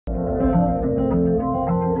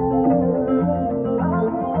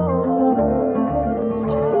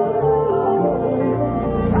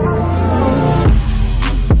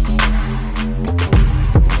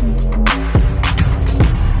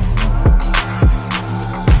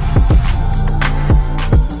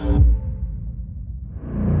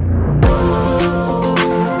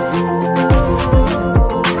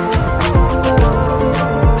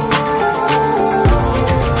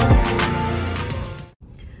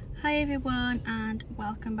Hi everyone and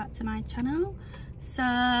welcome back to my channel.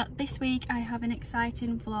 So this week I have an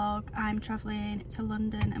exciting vlog. I'm travelling to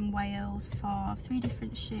London and Wales for 3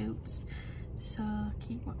 different shoots, so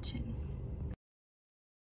keep watching.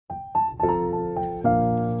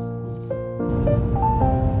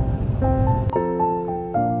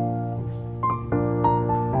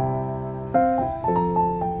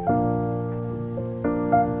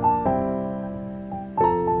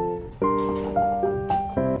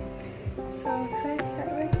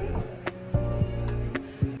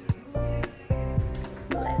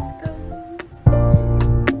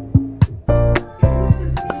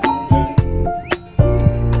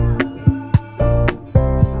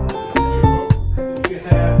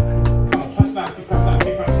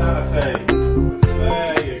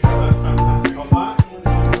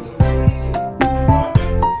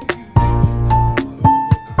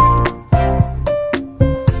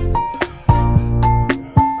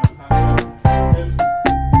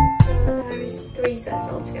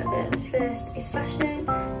 Altogether. The first is fashion,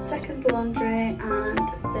 second laundry, and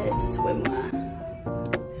third swimwear.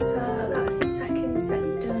 So that's the second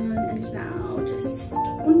set done, and now just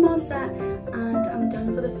one more set and I'm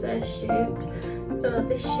done for the first shoot. So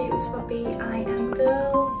this shoot was for BIM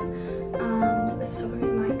Girls, and the photographer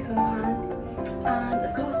is Mike Cohan, and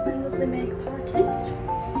of course my lovely makeup artist.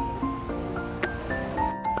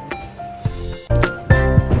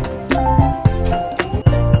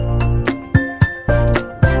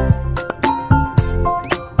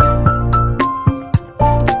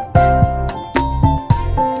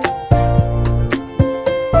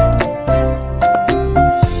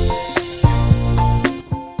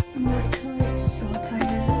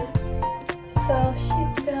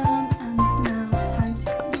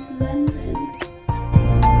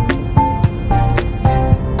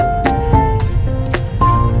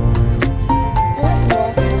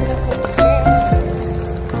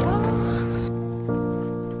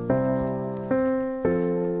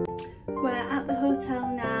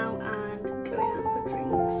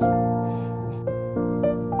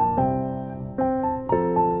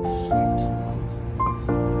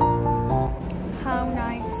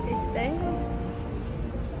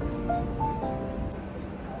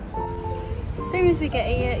 As soon as we get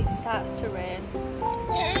here, it starts to rain.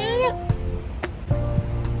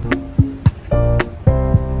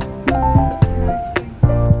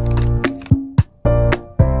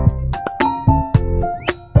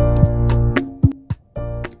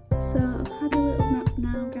 So I've had a little nap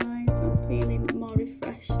now, guys. I'm feeling more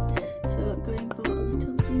refreshed. So going for a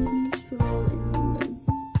little evening stroll in London.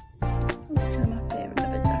 Which I'm happy with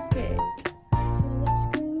a jacket. So let's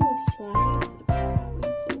go slide.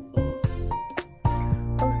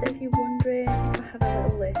 Also, if you're wondering if I have a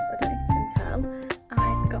little list, I don't know if you can tell,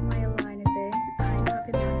 I've got my aligners in. I'm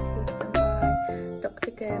having my teeth done by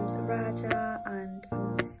Dr. Germs Raja, and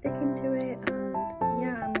I'm sticking to it, and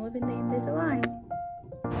yeah, I'm loving the Invisalign.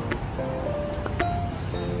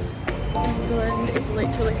 England is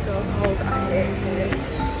literally so cold, I hate it.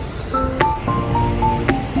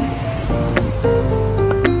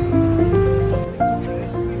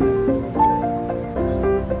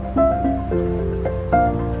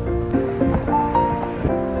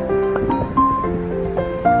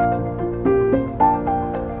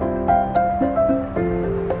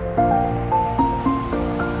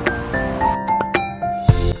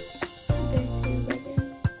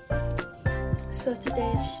 So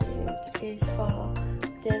today's shoot is for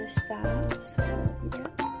Daily Star, so yeah,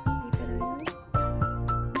 keep an eye out.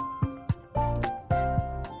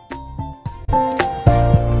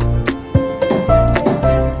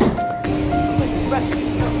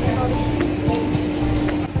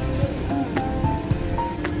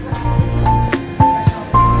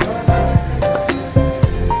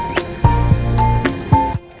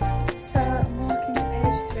 So I'm walking to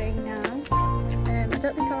page 3 now. I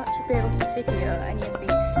don't think I'll actually be able to video any of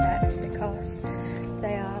these sets because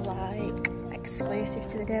they are like exclusive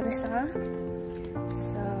to the Daily Star,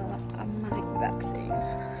 so I might be back soon.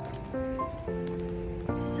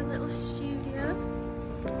 This is a little studio.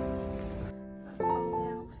 That's all the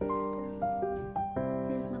outfits done.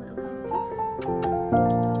 Here's my little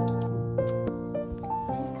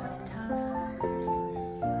makeup time.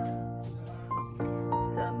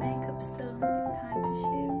 So makeup's done, it's time to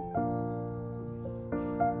shoot.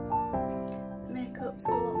 Makeup's a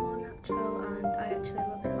lot more natural and I actually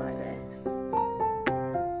love it like this.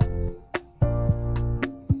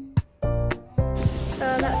 So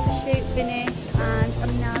that's the shoot finished, and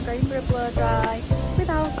I'm now going for a blow dry with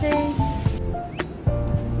Alfie.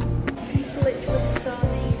 Literally so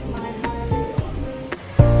need my hair.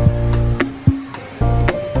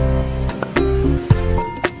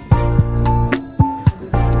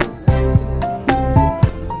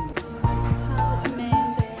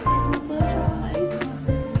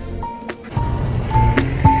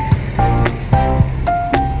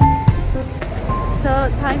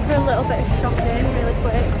 time for a little bit of shopping really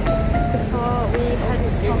quick before we head to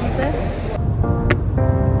Swansea.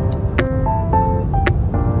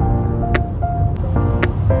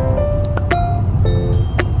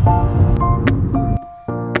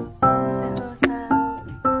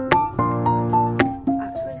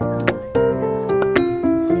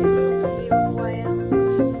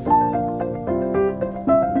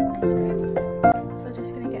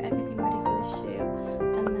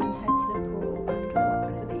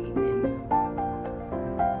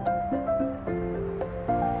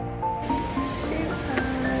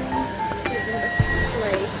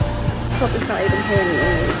 Probably can't even hear me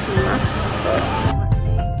in these masks,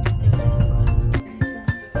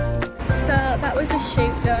 but so that was a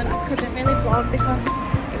shoot done. I couldn't really vlog because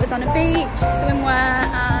it was on a beach, swimwear,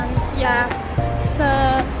 and yeah. So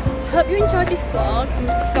hope you enjoyed this vlog. I've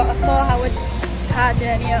just got a 4-hour car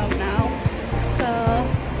journey home now. So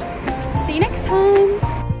see you next time.